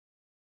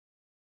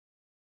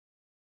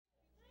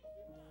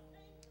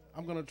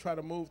I'm going to try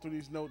to move through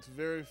these notes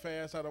very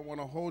fast. I don't want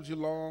to hold you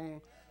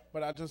long,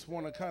 but I just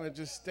want to kind of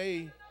just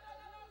stay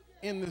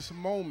in this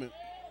moment.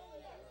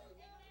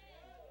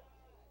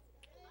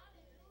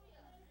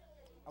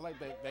 I like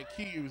that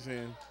key you was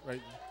in,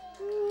 right?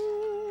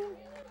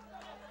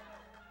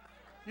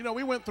 You know,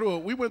 we went through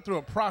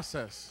a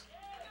process.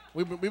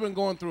 We've been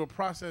going through a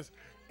process,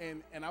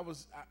 and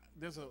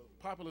there's a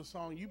popular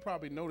song, you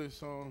probably know this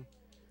song.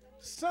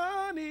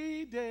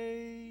 Sunny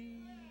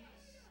days,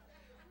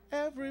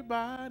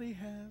 everybody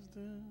has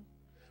them.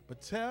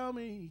 But tell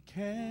me,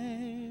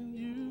 can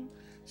you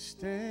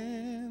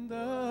stand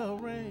the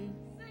rain?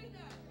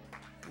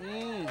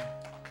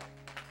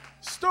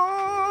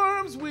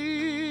 Storms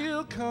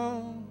will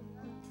come,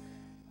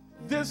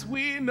 this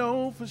we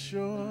know for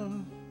sure.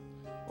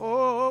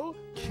 Oh,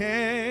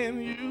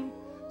 can you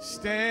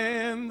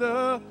stand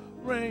the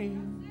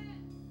rain?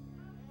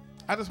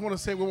 I just want to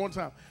say one more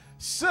time.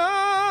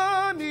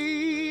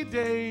 Sunny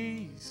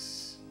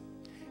days,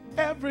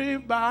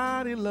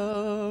 everybody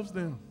loves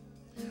them.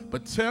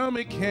 But tell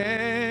me,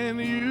 can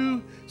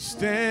you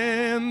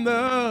stand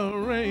the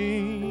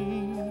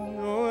rain?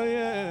 Oh,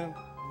 yeah.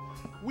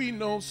 We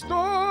know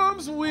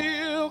storms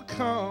will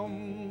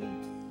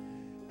come.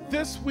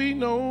 This we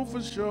know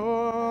for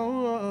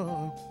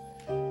sure.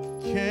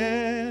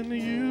 Can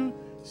you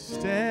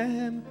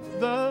stand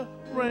the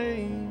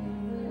rain?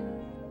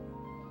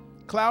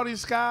 Cloudy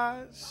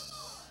skies,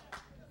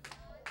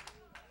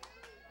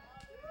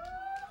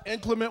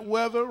 inclement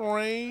weather,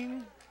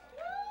 rain,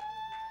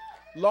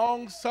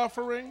 long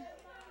suffering,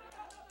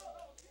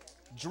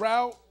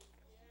 drought,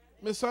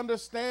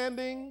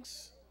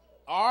 misunderstandings,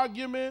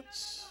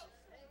 arguments,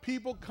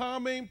 people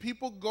coming,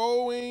 people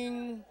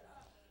going,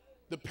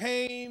 the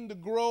pain, the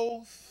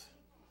growth,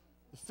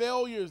 the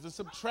failures, the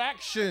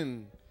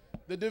subtraction,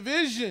 the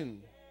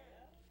division.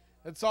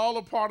 It's all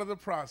a part of the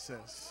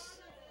process.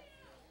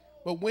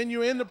 But when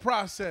you're in the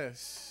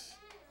process,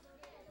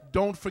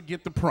 don't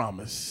forget the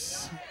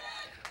promise.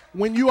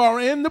 When you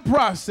are in the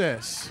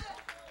process,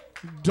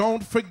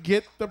 don't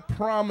forget the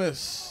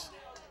promise.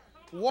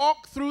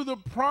 Walk through the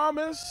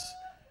promise.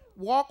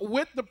 Walk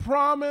with the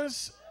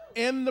promise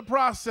in the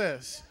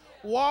process.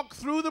 Walk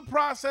through the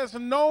process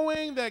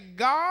knowing that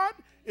God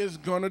is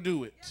going to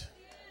do it.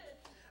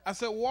 I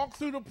said walk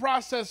through the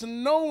process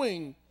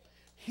knowing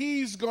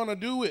He's going to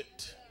do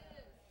it.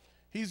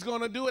 He's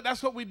going to do it.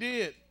 That's what we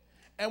did.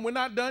 And we're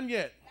not done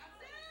yet.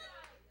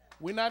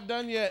 We're not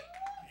done yet.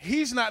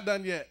 He's not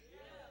done yet.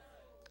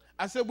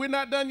 I said we're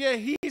not done yet.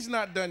 He's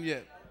not done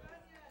yet.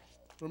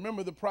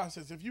 Remember the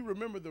process. If you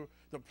remember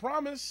the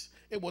promise,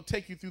 it will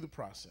take you through the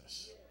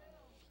process.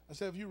 I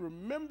said if you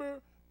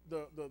remember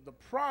the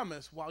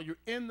promise while you're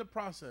in the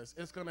process,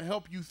 it's going to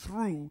help you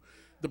through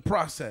the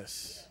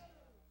process.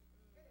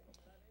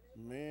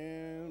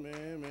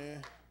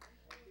 Man.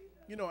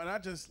 You know, and I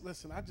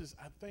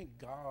thank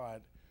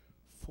God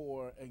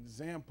for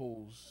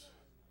examples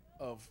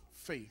of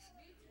faith.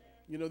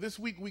 You know, this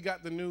week we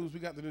got the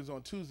news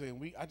on Tuesday,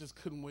 and I just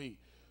couldn't wait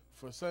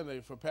for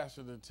Sunday for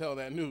Pastor to tell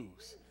that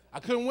news. I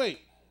couldn't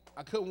wait.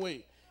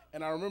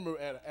 And I remember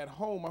at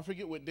home, I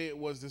forget what day it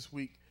was this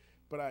week,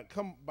 but I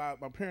come by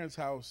my parents'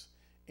 house,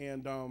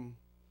 and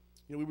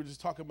we were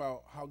just talking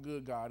about how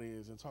good God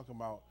is, and talking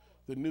about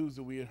the news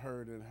that we had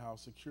heard and how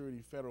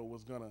Security Federal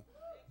was gonna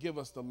give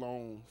us the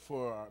loan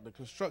for the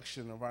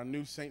construction of our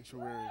new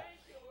sanctuary.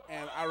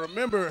 And I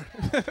remember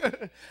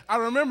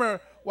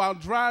while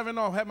driving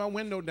off, had my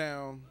window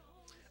down,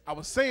 I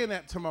was saying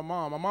that to my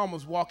mom. My mom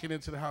was walking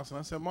into the house, and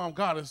I said, Mom,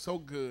 God is so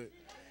good.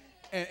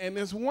 And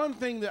there's one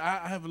thing that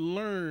I have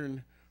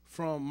learned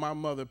from my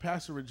mother,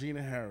 Pastor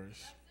Regina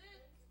Harris.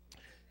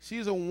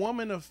 She's a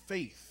woman of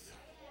faith,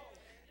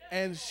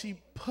 and she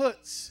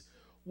puts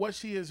what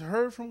she has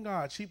heard from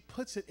God, she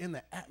puts it in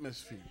the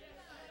atmosphere.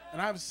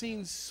 And I've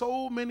seen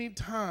so many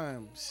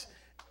times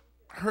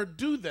her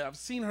do that. I've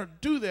seen her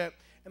do that,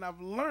 and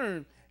I've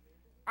learned.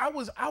 I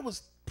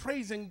was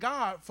praising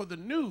God for the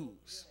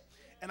news,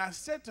 and I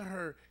said to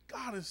her,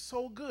 God is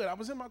so good. I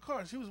was in my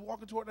car. She was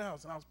walking toward the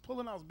house, and I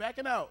was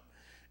backing out.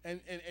 And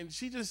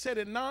she just said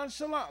it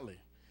nonchalantly.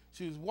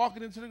 She was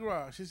walking into the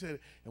garage. She said,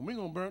 and we're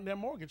going to burn that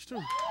mortgage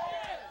too.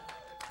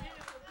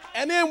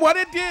 And then what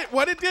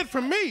it did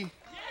for me,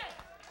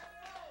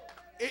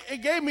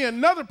 it gave me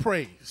another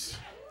praise.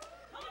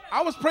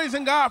 I was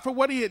praising God for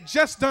what He had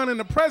just done in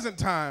the present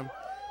time.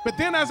 But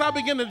then as I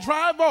began to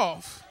drive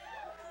off,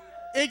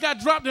 it got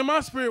dropped in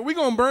my spirit. We're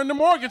going to burn the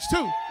mortgage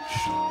too.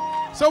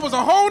 So it was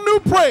a whole new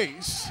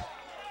praise.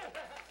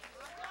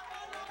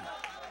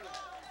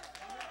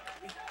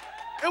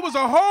 It was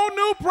a whole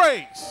new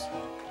praise.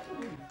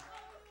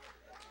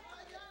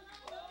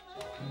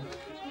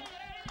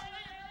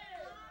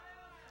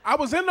 I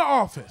was in the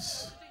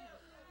office.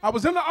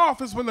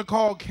 When the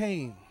call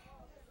came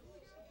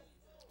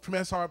from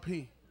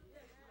SRP.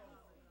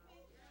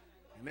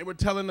 And they were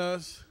telling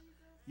us,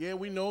 yeah,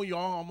 we know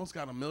y'all almost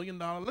got $1 million.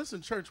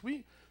 Listen, church,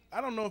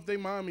 I don't know if they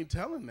mind me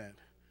telling that.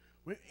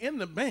 We're in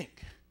the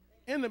bank,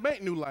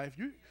 New Life.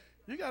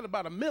 You're You got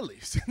about a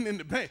milli sitting in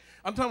the bank.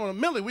 I'm talking about a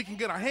milli we can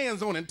get our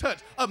hands on and touch.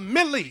 A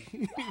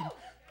milli.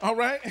 All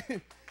right?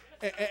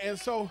 And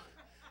so,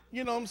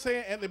 you know what I'm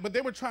saying? But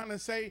they were trying to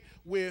say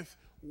with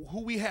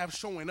who we have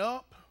showing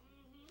up,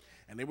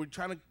 and they were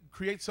trying to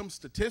create some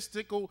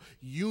statistical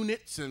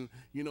units and,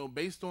 you know,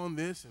 based on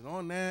this and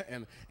on that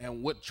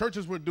and what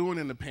churches were doing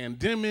in the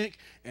pandemic,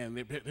 and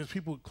there's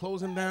people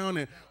closing down,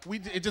 and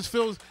it just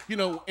feels, you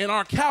know, in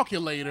our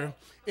calculator,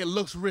 it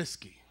looks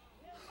risky.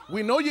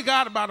 We know you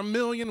got about 1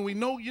 million, we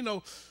know, you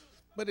know,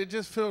 but it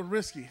just feels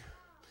risky.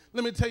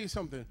 Let me tell you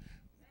something.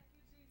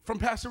 From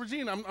Pastor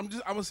Regina,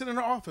 I was sitting in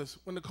her office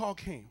when the call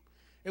came.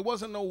 It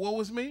wasn't no woe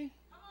is me.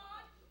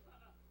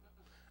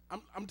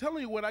 I'm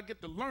telling you what I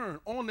get to learn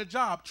on the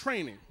job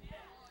training.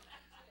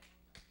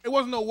 It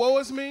wasn't no woe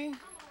is me.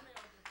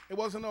 It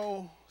wasn't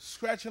no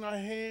scratching our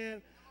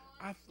head.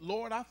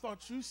 Lord, I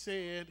thought you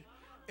said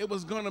it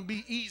was going to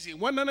be easy.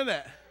 Wasn't none of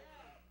that.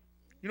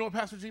 You know what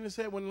Pastor Regina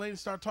said when the lady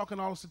started talking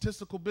all the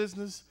statistical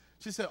business?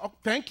 She said, oh,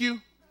 thank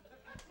you.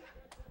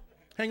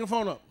 Hang the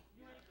phone up.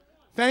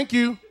 Thank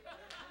you.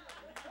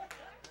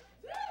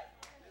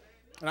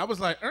 And I was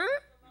like,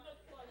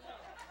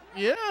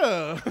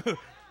 yeah.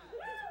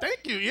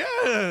 Thank you,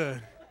 yeah.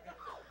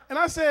 And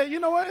I said, you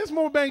know what? It's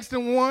more banks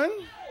than one.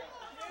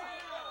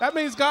 That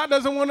means God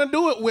doesn't want to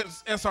do it with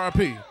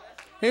SRP.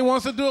 He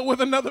wants to do it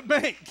with another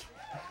bank.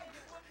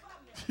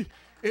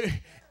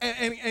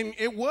 And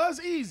it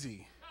was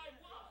easy.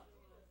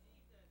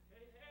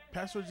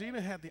 Pastor Regina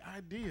had the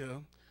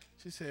idea.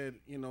 She said,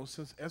 you know,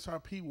 since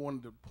SRP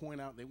wanted to point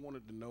out, they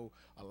wanted to know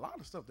a lot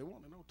of stuff. They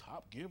wanted to know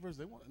top givers.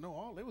 They wanted to know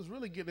all. They was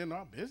really getting in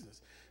our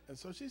business. And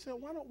so she said,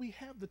 why don't we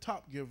have the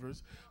top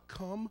givers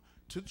come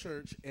to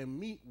church and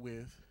meet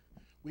with,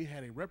 we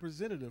had a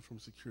representative from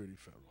Security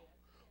Federal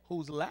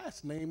whose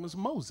last name was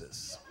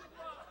Moses.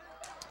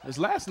 His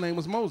last name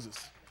was Moses.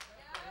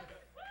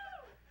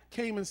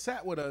 Came and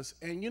sat with us.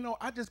 And, you know,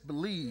 I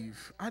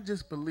believe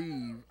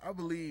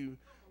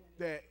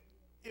that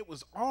it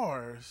was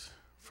ours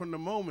from the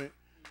moment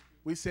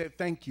we said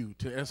thank you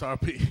to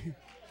SRP.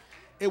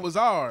 It was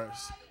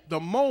ours the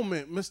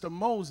moment Mr.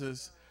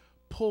 Moses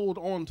pulled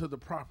onto the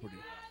property.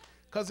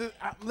 Because,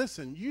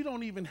 listen, you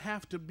don't even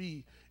have to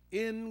be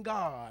in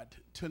God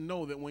to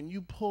know that when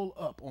you pull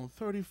up on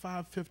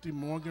 3550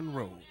 Morgan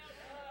Road,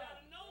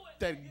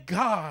 that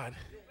God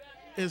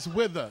is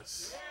with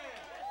us.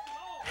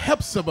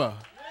 Hepzibah,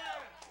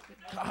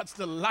 God's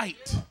the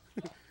light.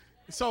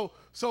 So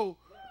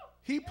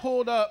he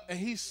pulled up and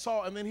he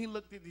saw, and then he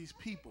looked at these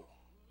people.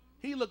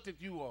 He looked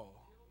at you all.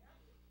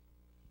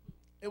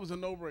 It was a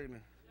no-brainer.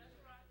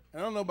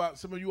 And I don't know about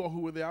some of you all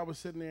who were there. I was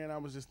sitting there and I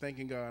was just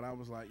thanking God. I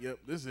was like, yep,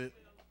 this is it.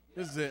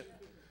 This is it.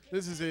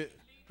 This is it.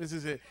 This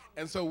is it.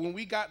 And so when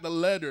we got the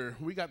letter,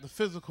 we got the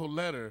physical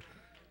letter,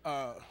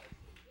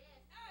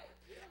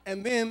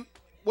 and then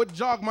what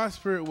jogged my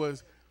spirit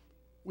was,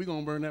 we're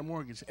going to burn that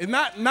mortgage. And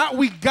not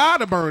we got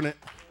to burn it.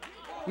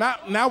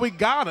 Now we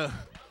got to.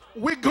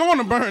 We're going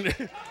to burn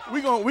it.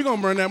 We're going to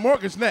burn that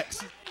mortgage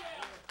next.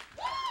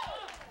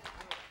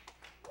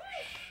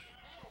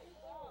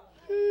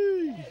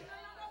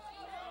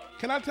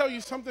 Can I tell you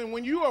something?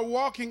 When you are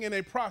walking in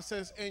a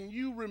process and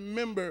you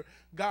remember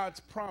God's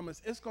promise,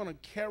 it's going to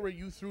carry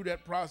you through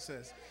that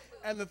process.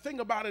 And the thing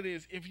about it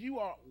is, if you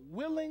are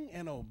willing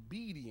and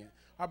obedient,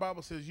 our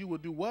Bible says you will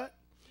do what?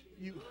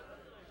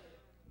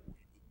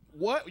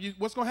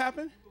 What's going to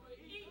happen?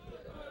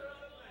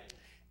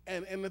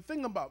 And the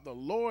thing about the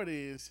Lord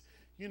is,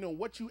 you know,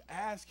 what you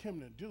ask him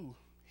to do,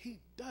 he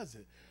does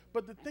it.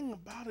 But the thing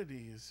about it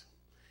is,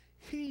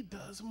 he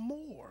does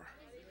more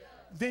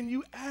than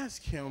you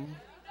ask him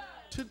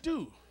to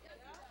do.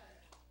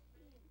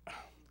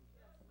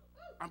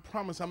 I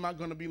promise I'm not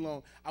going to be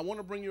long. I want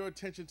to bring your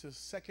attention to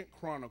 2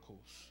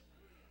 Chronicles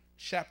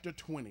chapter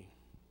 20.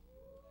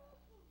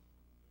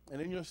 And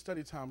in your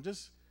study time,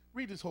 just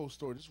read this whole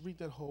story. Just read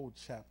that whole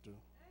chapter.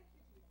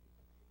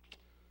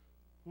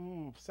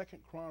 2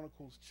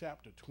 Chronicles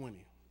chapter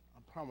 20.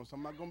 I promise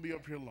I'm not going to be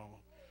up here long.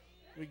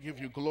 We give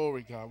you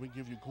glory, God. We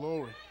give you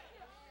glory.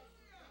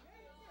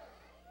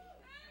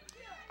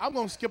 I'm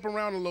going to skip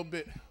around a little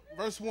bit.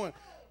 Verse 1.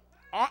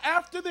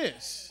 After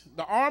this,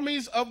 the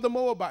armies of the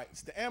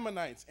Moabites, the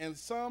Ammonites, and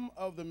some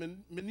of the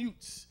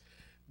Minutes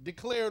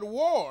declared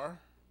war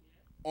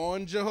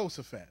on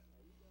Jehoshaphat.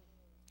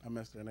 I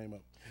messed their name up.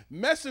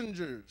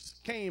 Messengers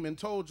came and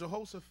told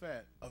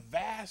Jehoshaphat, a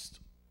vast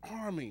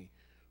army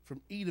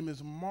from Edom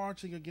is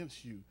marching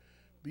against you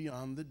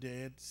beyond the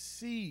Dead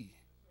Sea.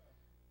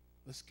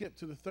 Let's skip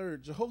to the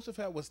third.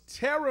 Jehoshaphat was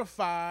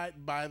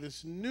terrified by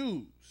this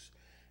news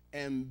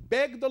and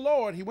begged the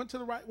Lord. He went to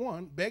the right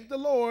one, begged the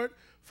Lord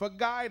for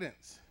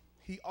guidance.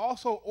 He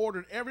also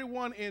ordered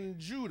everyone in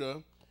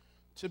Judah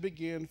to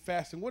begin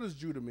fasting. What does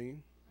Judah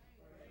mean?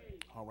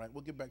 All right,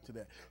 we'll get back to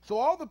that. So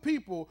all the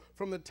people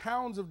from the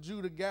towns of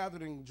Judah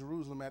gathered in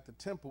Jerusalem at the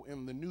temple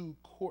in the new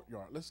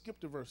courtyard. Let's skip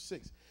to verse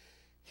 6.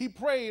 He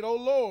prayed, "O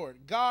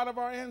Lord, God of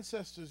our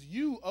ancestors,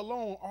 you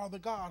alone are the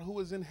God who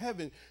is in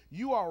heaven.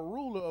 You are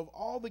ruler of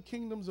all the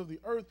kingdoms of the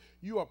earth.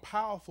 You are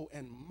powerful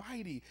and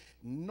mighty.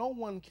 No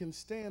one can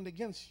stand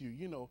against you."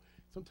 You know,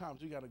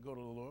 sometimes you got to go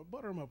to the Lord,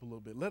 butter him up a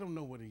little bit. Let him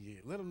know what he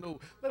is. Let him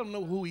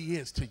know who he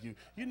is to you.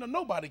 You know,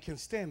 nobody can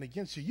stand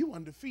against you. You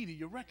undefeated.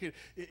 Your record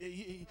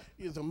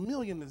is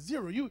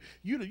 1,000,000. You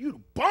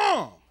the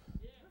bomb.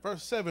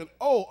 Verse 7,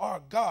 "Oh, our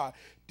God,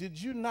 did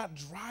you not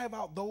drive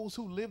out those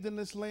who lived in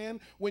this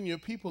land when your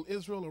people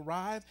Israel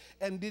arrived?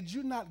 And did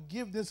you not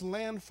give this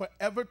land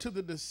forever to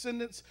the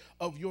descendants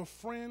of your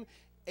friend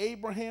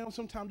Abraham?"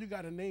 Sometimes you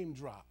got a name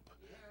drop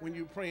when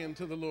you're praying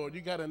to the Lord.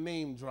 You got a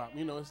name drop.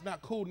 You know, it's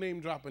not cool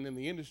name dropping in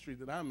the industry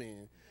that I'm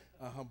in.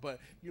 But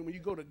when you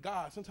go to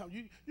God, sometimes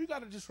you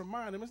got to just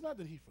remind him. It's not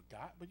that he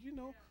forgot, but, you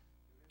know,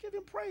 give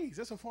him praise.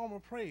 That's a form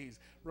of praise.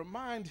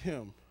 Remind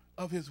him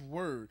of his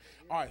word.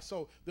 All right,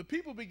 so the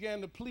people began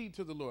to plead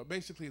to the Lord.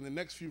 Basically, in the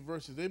next few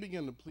verses, they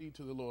began to plead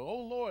to the Lord.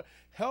 "Oh, Lord,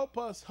 help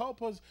us,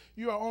 help us.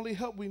 You are our only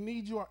help. We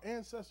need you." Our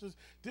ancestors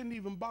didn't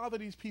even bother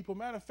these people.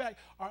 Matter of fact,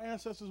 our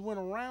ancestors went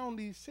around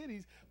these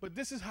cities, but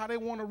this is how they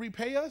want to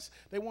repay us.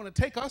 They want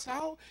to take us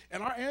out.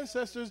 And our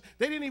ancestors,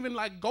 they didn't even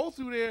like go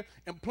through there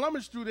and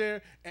plumage through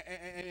there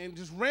and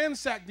just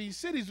ransack these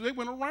cities. They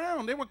went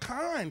around. They were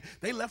kind.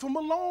 They left them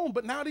alone.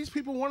 But now these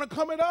people want to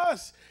come at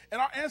us. And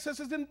our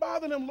ancestors didn't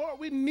bother them. "Lord,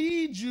 we need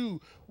you.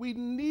 We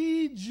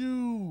need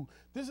you."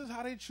 This is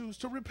how they choose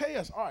to repay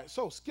us. All right,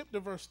 so skip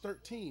to verse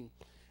 13.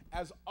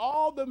 "As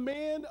all the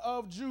men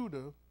of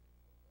Judah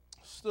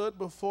stood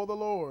before the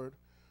Lord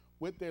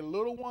with their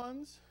little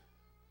ones,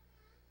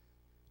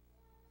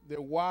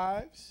 their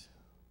wives,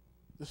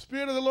 the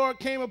Spirit of the Lord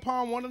came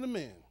upon one of the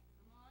men."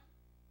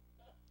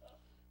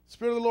 The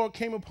Spirit of the Lord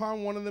came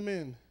upon one of the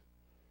men.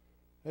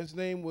 His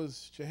name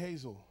was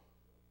Jehazel.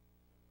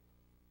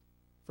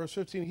 Verse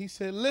 15, he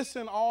said,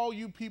 "Listen, all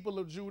you people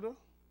of Judah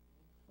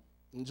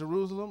and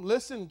Jerusalem.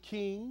 Listen,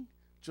 King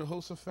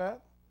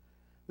Jehoshaphat.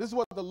 This is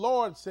what the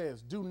Lord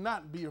says. Do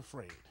not be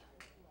afraid.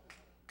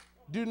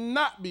 Do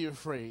not be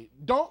afraid.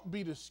 Don't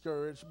be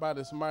discouraged by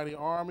this mighty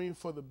army,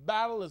 for the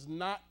battle is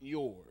not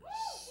yours."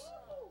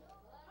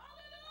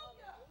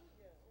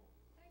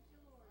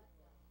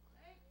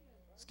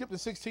 Skip to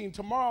 16.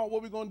 Tomorrow,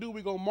 what we're going to do,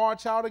 we're going to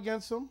march out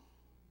against them.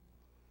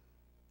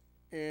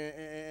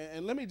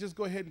 And let me just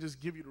go ahead and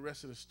just give you the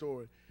rest of the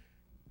story.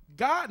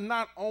 God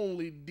not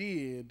only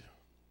did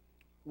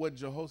what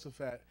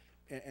Jehoshaphat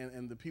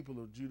and the people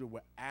of Judah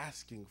were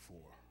asking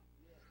for,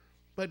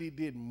 but he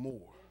did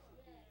more.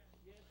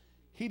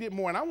 He did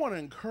more. And I want to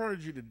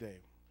encourage you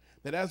today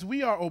that as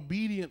we are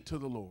obedient to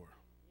the Lord,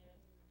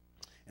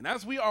 and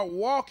as we are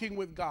walking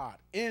with God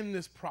in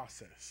this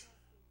process,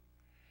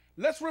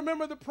 let's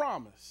remember the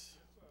promise.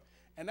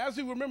 And as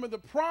we remember the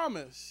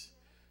promise,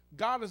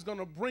 God is going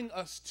to bring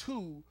us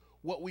to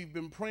what we've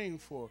been praying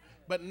for.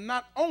 But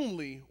not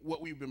only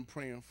what we've been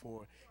praying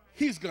for,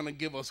 he's going to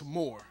give us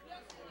more.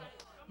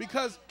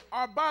 Because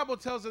our Bible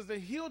tells us that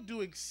he'll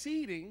do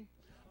exceeding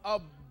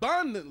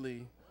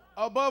abundantly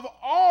above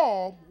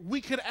all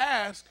we could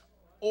ask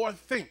or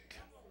think.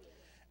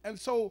 And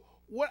so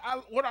what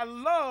I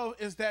love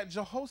is that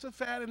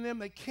Jehoshaphat and them,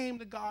 they came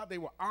to God. They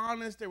were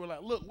honest. They were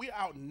like, "Look, we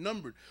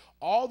outnumbered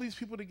all these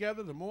people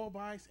together, the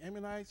Moabites,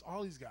 Ammonites,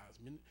 all these guys,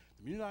 the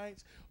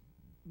Meunites.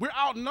 We're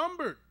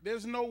outnumbered.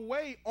 There's no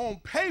way on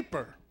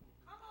paper.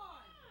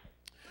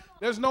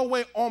 There's no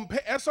way on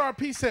paper."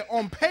 SRP said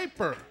on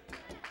paper.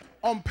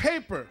 On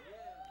paper,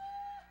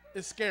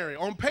 it's scary.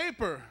 On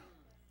paper,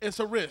 it's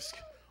a risk.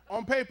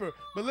 On paper.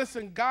 But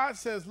listen, God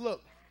says,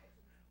 look,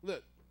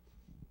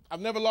 I've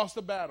never lost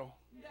a battle.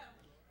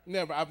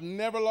 Never. I've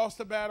never lost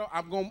a battle.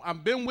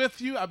 I've been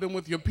with you. I've been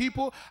with your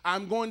people.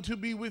 I'm going to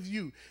be with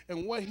you.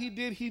 And what he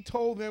did, he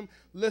told them,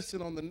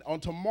 listen, on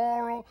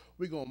tomorrow,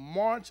 we're going to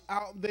march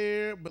out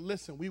there. But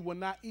listen, we will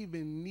not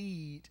even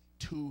need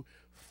to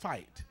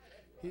fight.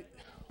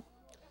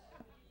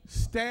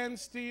 Stand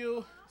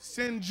still.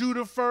 Send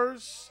Judah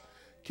first.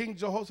 King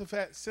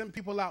Jehoshaphat sent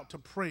people out to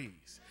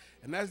praise.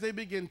 And as they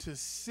begin to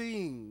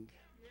sing,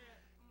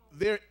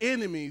 their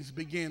enemies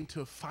began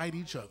to fight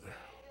each other.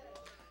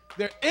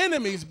 Their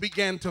enemies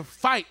began to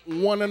fight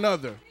one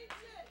another.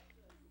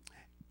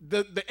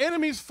 The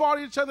enemies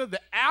fought each other.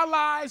 The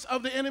allies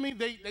of the enemy,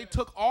 they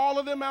took all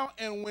of them out.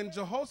 And when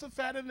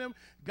Jehoshaphat and them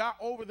got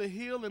over the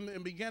hill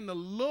and began to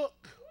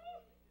look,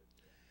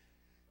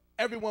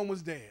 everyone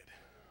was dead.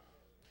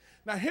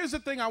 Now, here's the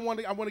thing I want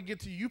to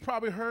get to you. You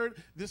probably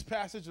heard this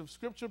passage of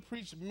Scripture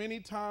preached many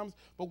times,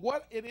 but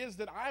what it is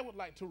that I would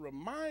like to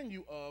remind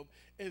you of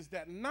is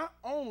that not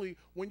only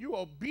when you're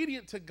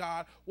obedient to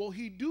God will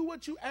he do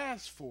what you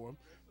ask for,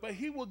 but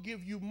he will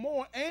give you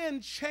more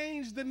and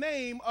change the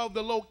name of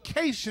the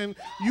location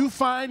you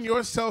find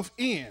yourself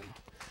in.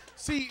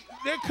 See,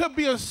 there could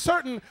be a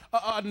certain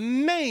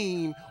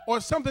name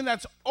or something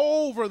that's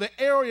over the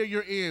area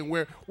you're in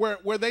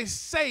where they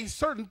say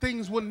certain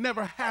things will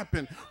never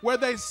happen, where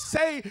they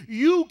say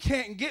you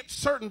can't get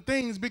certain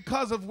things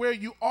because of where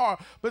you are.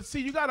 But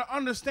see, you got to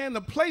understand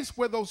the place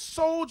where those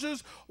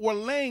soldiers were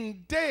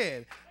laying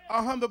dead.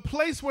 the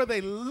place where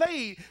they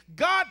laid,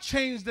 God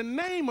changed the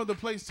name of the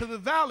place to the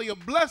Valley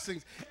of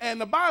Blessings. And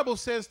the Bible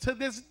says to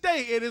this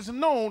day it is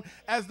known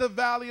as the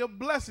Valley of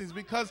Blessings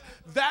because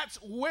that's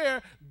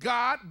where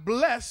God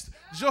blessed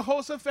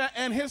Jehoshaphat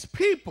and his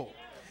people.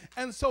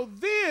 And so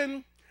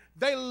then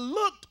they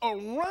looked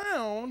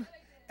around,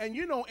 and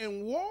you know,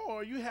 in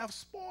war you have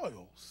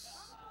spoils,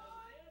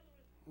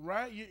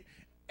 right?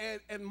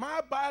 And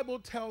my Bible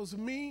tells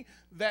me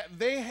that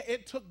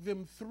it took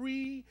them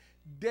 3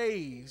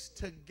 days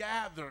to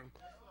gather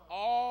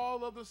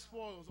all of the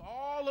spoils,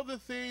 all of the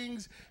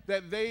things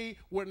that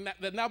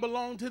that now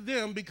belonged to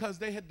them because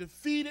they had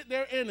defeated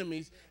their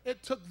enemies.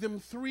 It took them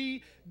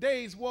 3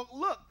 days. Well,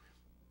 look,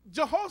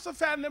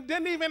 Jehoshaphat and them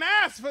didn't even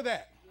ask for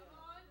that.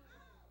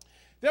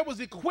 There was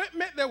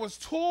equipment, there was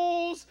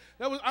tools,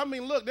 there was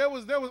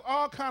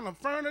all kind of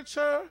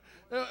furniture,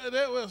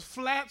 there was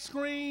flat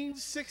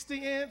screens,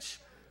 60-inch.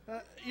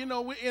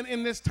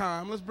 In this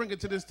time, let's bring it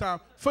to this time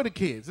for the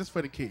kids. This is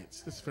for the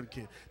kids.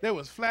 There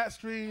was flat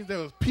screens, there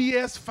was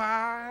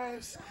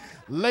PS5s,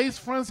 lace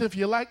fronts if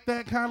you like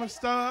that kind of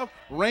stuff,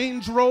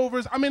 Range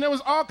Rovers. There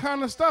was all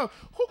kind of stuff.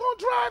 Who gonna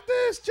drive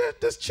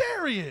this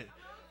chariot?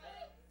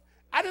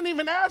 I didn't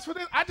even ask for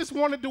this. I just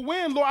wanted to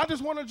win, Lord. I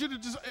just wanted you to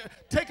just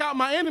take out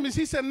my enemies.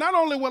 He said, not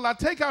only will I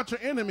take out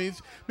your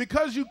enemies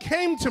because you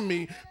came to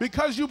me,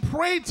 because you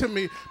prayed to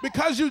me,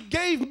 because you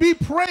gave me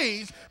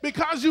praise,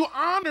 because you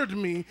honored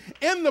me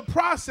in the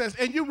process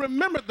and you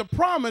remembered the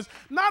promise.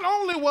 Not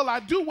only will I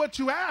do what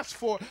you asked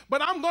for,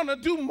 but I'm going to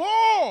do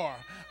more.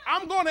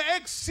 I'm going to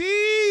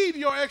exceed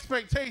your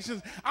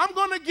expectations. I'm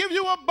going to give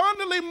you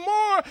abundantly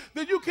more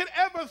than you could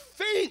ever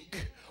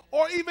think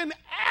or even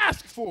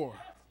ask for.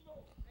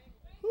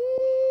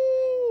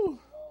 Ooh.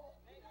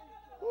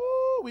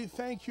 Ooh, we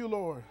thank you,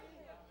 Lord.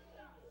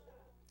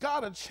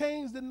 God will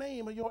change the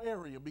name of your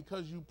area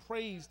because you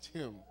praised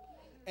him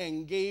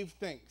and gave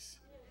thanks.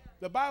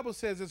 The Bible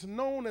says it's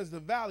known as the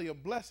Valley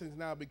of Blessings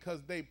now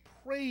because they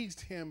praised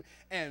him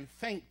and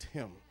thanked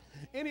him.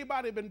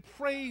 Anybody been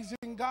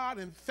praising God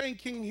and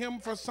thanking him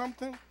for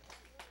something?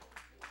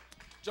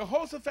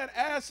 Jehoshaphat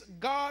asked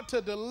God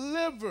to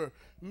deliver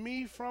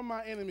me from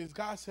my enemies.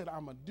 God said,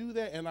 I'm going to do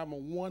that and I'm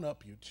going to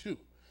one-up you too.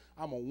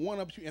 I'm going to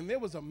one-up you. And there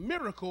was a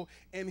miracle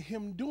in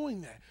him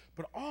doing that.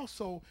 But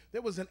also,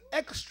 there was an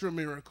extra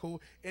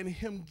miracle in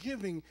him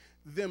giving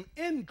them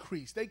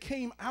increase. They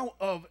came out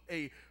of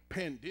a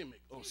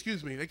pandemic.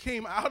 They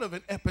came out of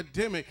an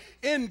epidemic.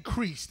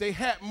 Increase. They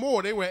had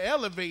more. They were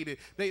elevated.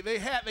 They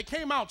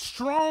came out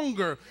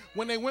stronger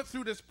when they went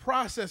through this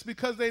process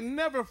because they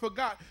never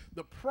forgot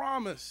the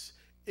promise.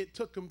 It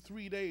took them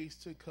 3 days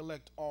to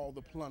collect all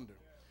the plunder.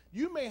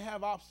 You may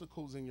have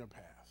obstacles in your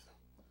path.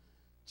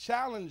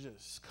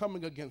 Challenges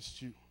coming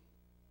against you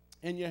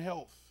in your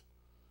health,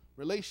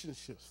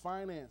 relationships,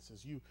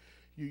 finances. You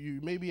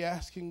may be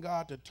asking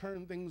God to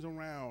turn things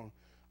around.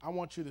 I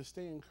want you to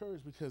stay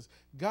encouraged because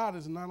God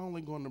is not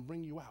only going to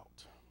bring you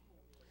out,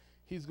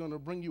 he's going to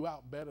bring you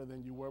out better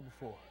than you were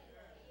before.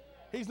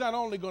 He's not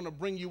only going to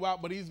bring you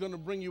out, but he's going to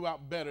bring you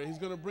out better. He's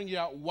going to bring you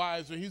out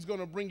wiser. He's going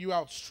to bring you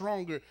out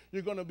stronger.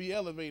 You're going to be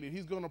elevated.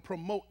 He's going to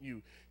promote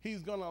you.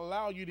 He's going to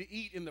allow you to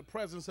eat in the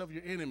presence of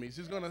your enemies.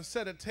 He's going to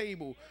set a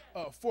table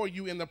for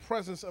you in the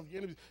presence of your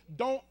enemies.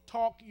 Don't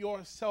talk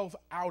yourself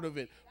out of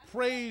it.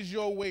 Praise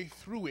your way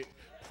through it.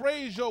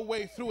 Praise your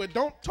way through it.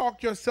 Don't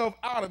talk yourself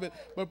out of it,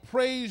 but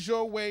praise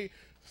your way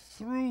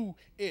through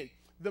it.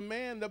 The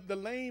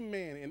lame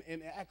man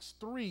in Acts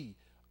 3,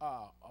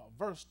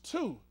 verse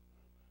 2,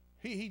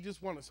 He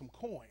just wanted some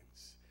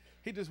coins.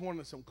 He just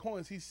wanted some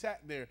coins. He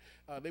sat there.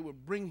 They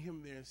would bring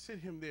him there and sit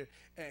him there,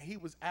 and he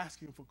was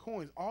asking for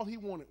coins. All he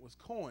wanted was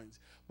coins.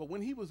 But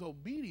when he was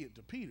obedient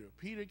to Peter,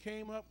 Peter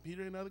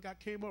and another guy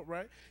came up,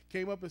 right?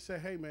 Came up and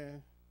said, hey,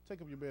 man,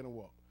 take up your bed and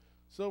walk.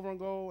 Silver and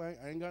gold, I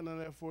ain't got none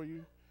of that for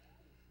you.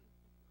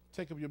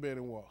 Take up your bed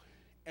and walk.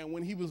 And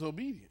when he was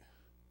obedient,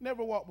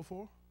 never walked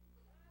before.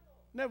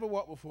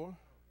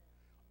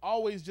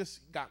 Always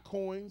just got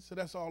coins, so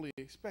that's all he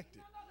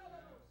expected.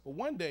 But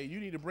one day,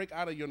 you need to break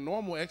out of your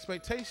normal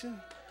expectation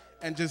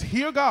and just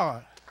hear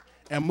God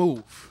and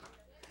move.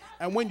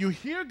 And when you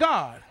hear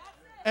God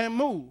and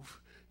move,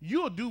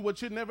 you'll do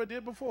what you never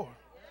did before.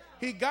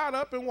 He got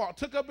up and walked,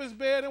 took up his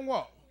bed and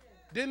walked.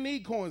 Didn't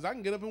need coins. I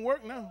can get up and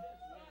work now.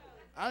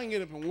 I can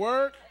get up and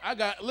work. I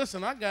got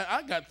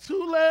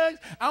 2 legs.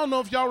 I don't know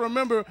if y'all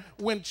remember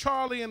when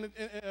Charlie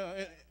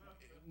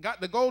got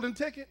the golden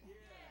ticket.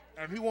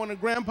 And he wanted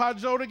Grandpa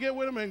Joe to get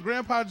with him, and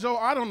Grandpa Joe,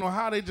 I don't know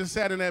how they just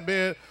sat in that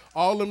bed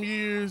all them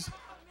years.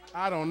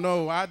 I don't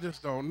know. I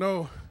just don't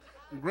know.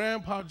 And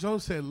Grandpa Joe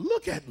said,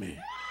 look at me.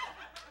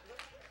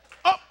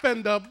 Up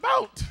and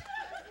about.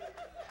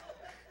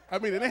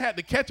 And they had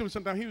to catch him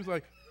sometimes. He was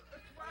like,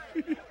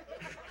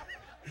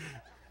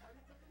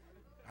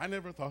 I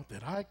never thought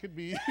that I could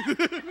be.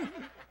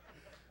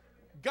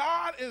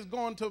 God is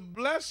going to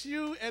bless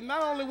you, and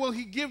not only will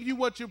he give you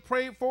what you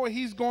prayed for,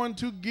 he's going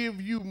to give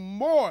you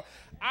more.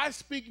 I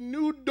speak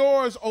new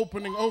doors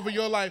opening over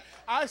your life.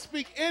 I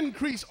speak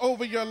increase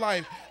over your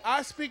life.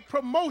 I speak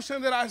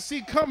promotion that I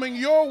see coming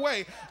your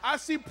way. I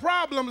see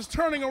problems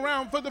turning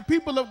around for the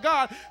people of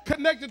God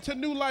connected to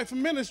New Life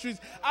Ministries.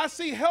 I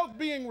see health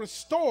being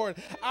restored.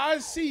 I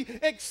see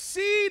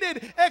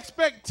exceeded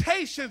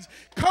expectations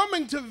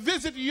coming to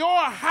visit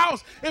your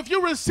house. If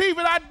you receive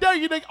it, I dare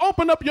you to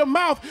open up your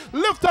mouth,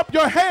 lift up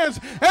your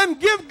hands, and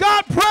give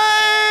God praise.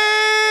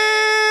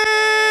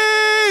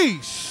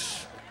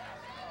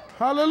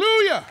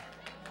 Hallelujah.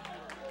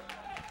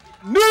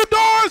 New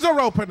doors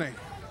are opening.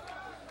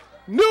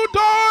 New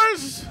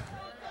doors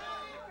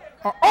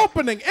are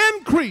opening.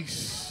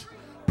 Increase.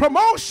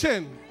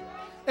 Promotion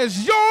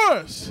is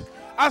yours.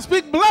 I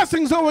speak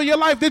blessings over your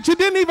life that you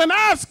didn't even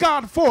ask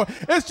God for.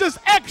 It's just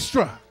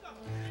extra.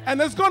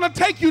 And it's going to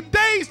take you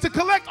days to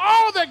collect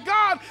all that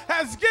God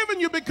has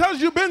given you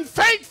because you've been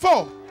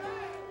faithful.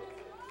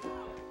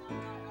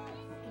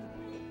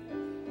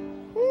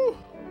 Whew.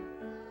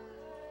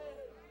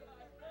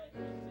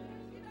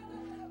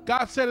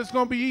 God said it's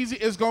going to be easy.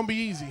 It's going to be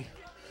easy.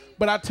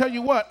 But I tell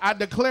you what, I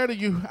declare to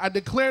you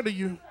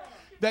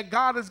that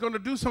God is going to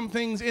do some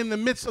things in the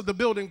midst of the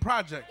building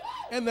project.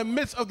 In the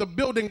midst of the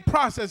building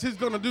process, he's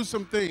going to do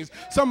some things.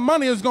 Some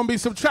money is going to be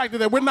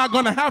subtracted that we're not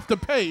going to have to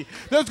pay.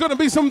 There's going to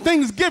be some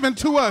things given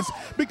to us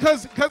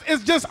because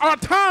it's just our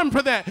time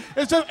for that.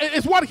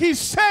 It's what he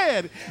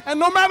said. And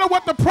no matter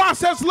what the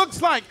process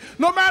looks like,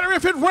 no matter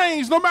if it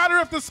rains, no matter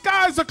if the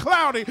skies are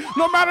cloudy,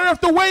 no matter if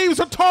the waves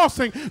are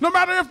tossing, no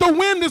matter if the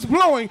wind is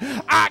blowing,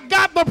 I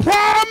got the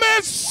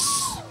promise.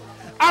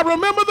 I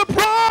remember the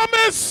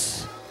promise.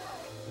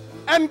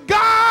 And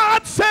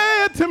God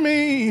said to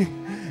me,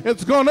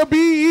 it's going to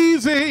be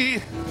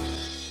easy.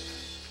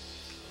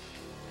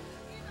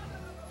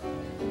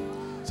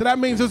 So that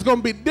means it's going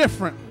to be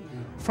different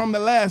from the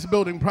last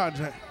building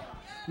project.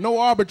 No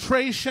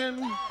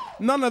arbitration,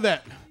 none of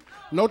that.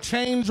 No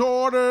change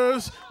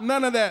orders,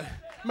 none of that.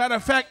 Matter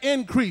of fact,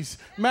 increase.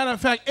 Matter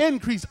of fact,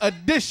 increase,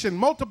 addition,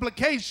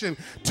 multiplication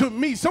to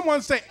me.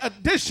 Someone say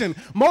addition,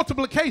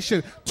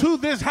 multiplication to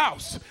this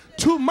house,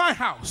 to my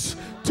house,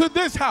 to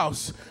this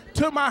house,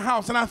 to my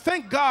house. And I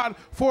thank God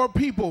for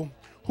people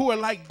who are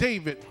like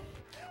David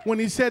when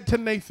he said to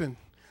Nathan,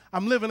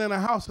 I'm living in a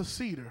house of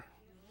cedar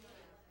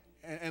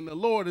and the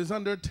Lord is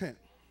under a tent.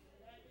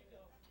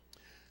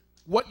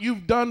 What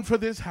you've done for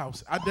this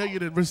house, I dare you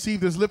to receive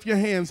this. Lift your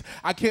hands.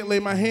 I can't lay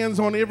my hands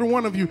on every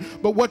one of you,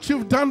 but what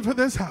you've done for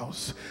this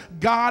house,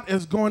 God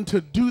is going to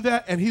do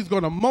that, and he's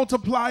going to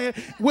multiply it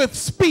with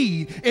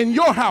speed in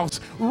your house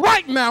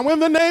right now in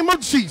the name of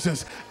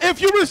Jesus.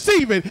 If you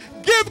receive it,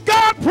 give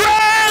God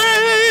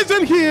praise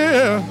in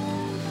here.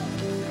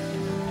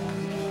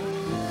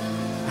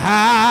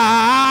 I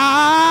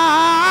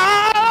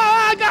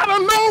got a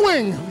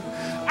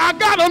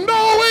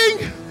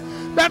knowing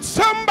that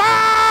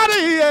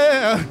somebody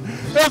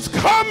is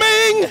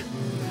coming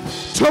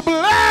to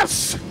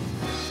bless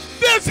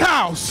this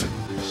house.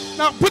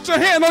 Now put your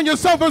hand on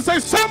yourself and say,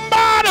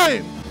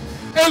 somebody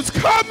is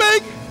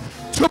coming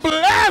to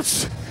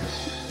bless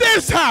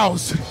this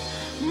house,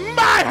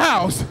 my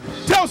house.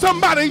 Tell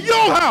somebody,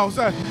 your house.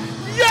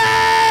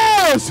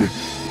 Yes,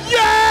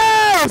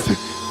 yes,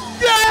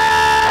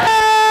 yes.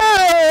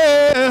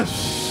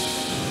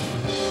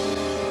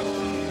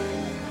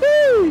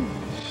 Woo.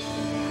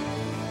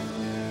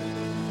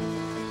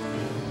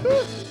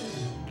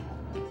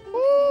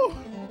 Ooh.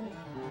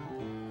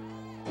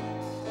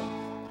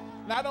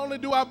 Not only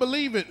do I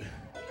believe it,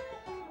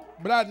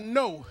 but I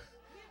know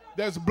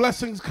there's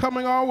blessings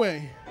coming our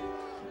way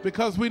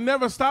because we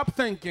never stop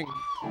thinking,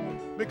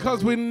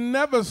 because we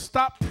never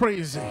stop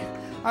praising.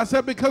 I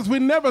said because we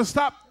never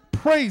stop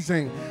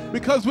praising,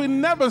 because we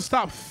never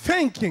stop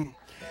thinking.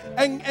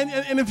 And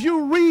if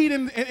you read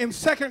in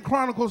 2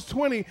 Chronicles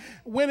 20,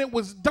 when it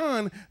was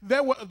done,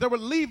 there were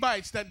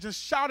Levites that just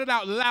shouted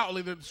out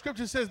loudly. The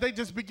scripture says they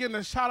just began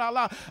to shout out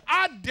loud.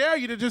 I dare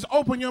you to just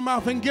open your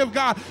mouth and give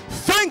God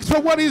thanks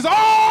for what he's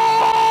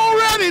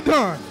already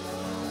done.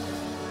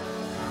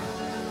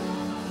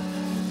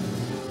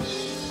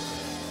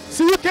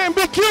 See, you can't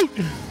be cute.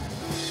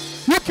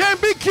 You can't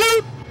be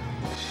cute.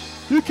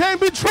 You can't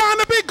be trying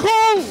to be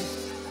cool.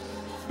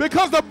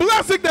 Because the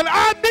blessing that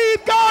I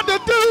need God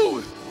to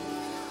do,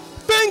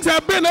 things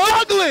have been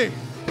ugly.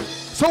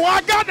 So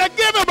I got to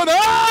give him an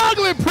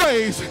ugly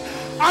praise.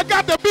 I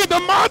got to be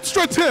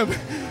demonstrative.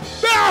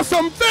 There are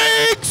some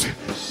things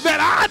that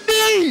I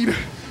need.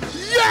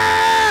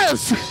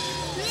 Yes!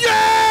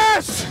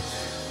 Yes!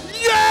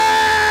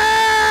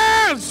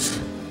 Yes!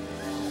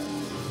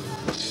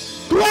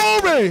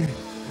 Glory!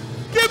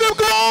 Give him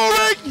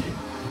glory!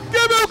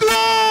 Give him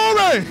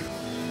glory!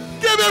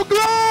 Give him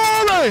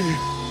glory!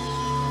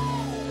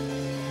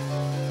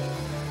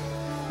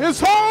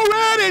 It's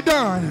already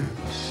done.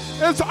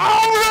 It's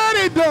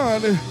already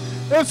done.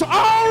 It's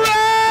already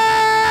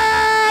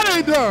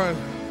done.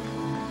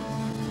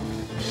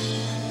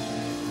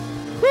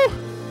 Whew.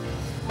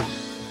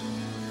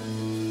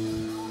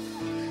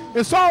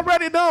 It's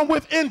already done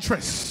with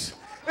interest.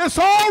 It's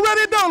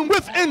already done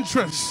with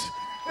interest.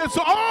 It's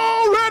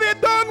already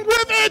done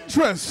with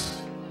interest.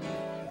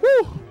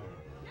 Woo.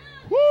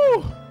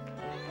 Woo.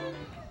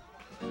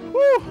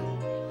 Woo.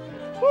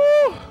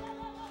 Woo.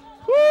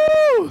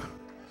 Woo.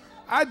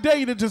 I dare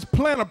you to just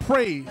plant a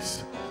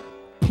praise.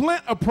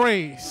 Plant a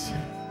praise.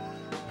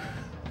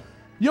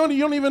 You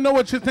don't even know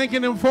what you're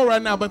thanking him for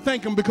right now, but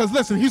thank him because,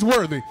 listen, he's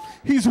worthy.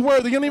 He's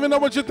worthy. You don't even know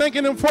what you're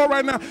thanking him for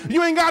right now.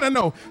 You ain't got to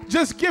know.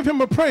 Just give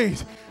him a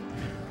praise.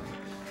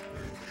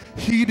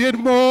 He did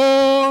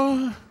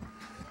more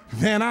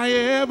than I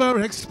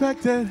ever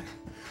expected.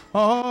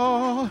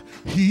 Oh,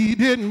 he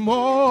did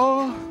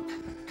more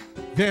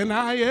than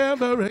I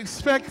ever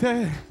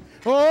expected.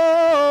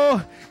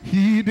 Oh,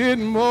 he did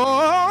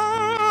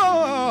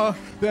more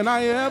than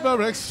I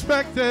ever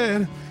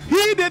expected.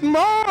 He did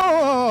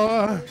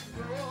more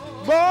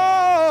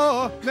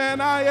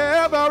than I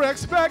ever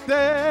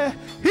expected.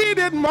 He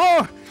did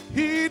more.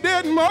 He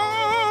did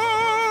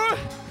more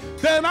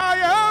than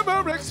I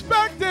ever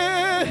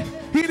expected.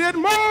 He did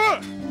more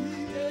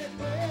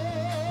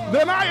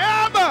than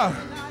I ever.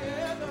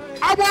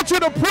 I want you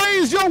to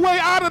praise your way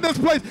out of this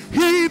place.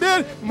 He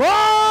did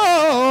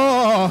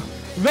more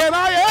than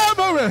I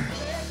ever.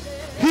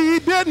 He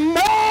did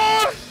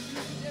more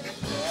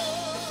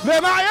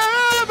than I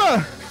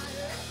ever.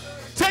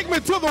 Take me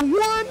to the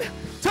one.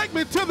 Take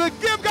me to the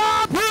give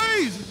God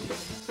praise.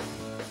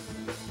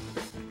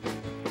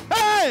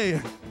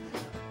 Hey,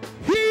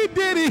 he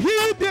did it.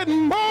 He did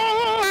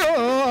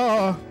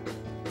more.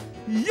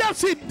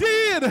 Yes, he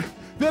did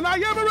than I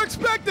ever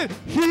expected.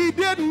 He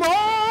did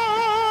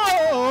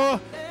more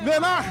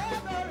than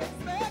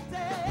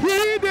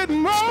He did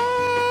more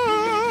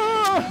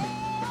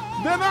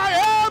than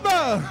I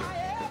ever.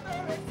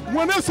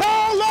 When it's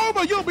all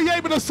over, you'll be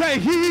able to say,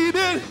 he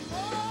did.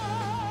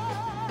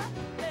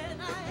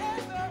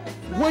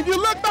 When you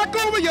look back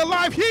over your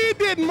life, he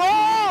did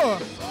more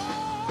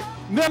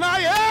than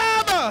I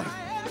ever.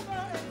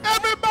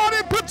 Everybody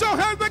put your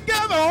hands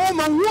together on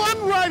the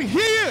one right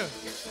here.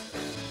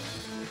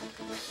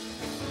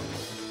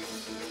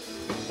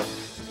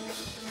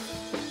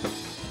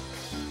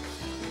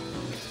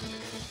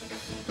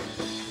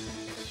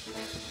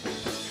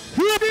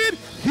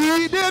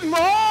 He did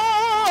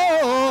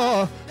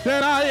more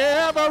than I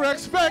ever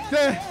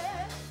expected.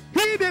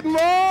 He did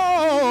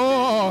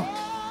more.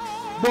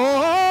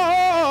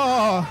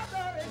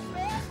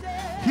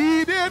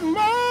 He did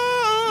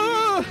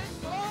more.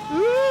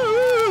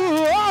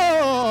 Ooh,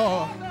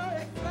 oh.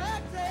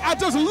 I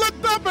just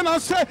looked up and I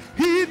said,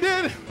 he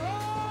did.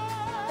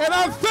 And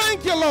I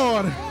thank you,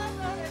 Lord.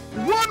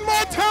 One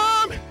more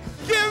time,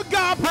 give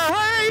God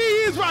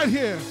praise right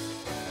here.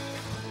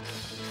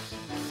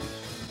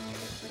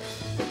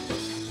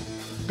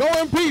 Go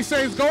in peace,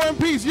 saints. Go in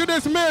peace. You're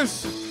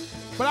dismissed.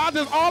 But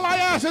all I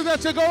ask is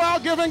that you go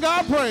out giving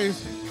God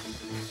praise.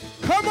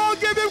 Come on,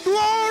 give him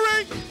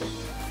glory.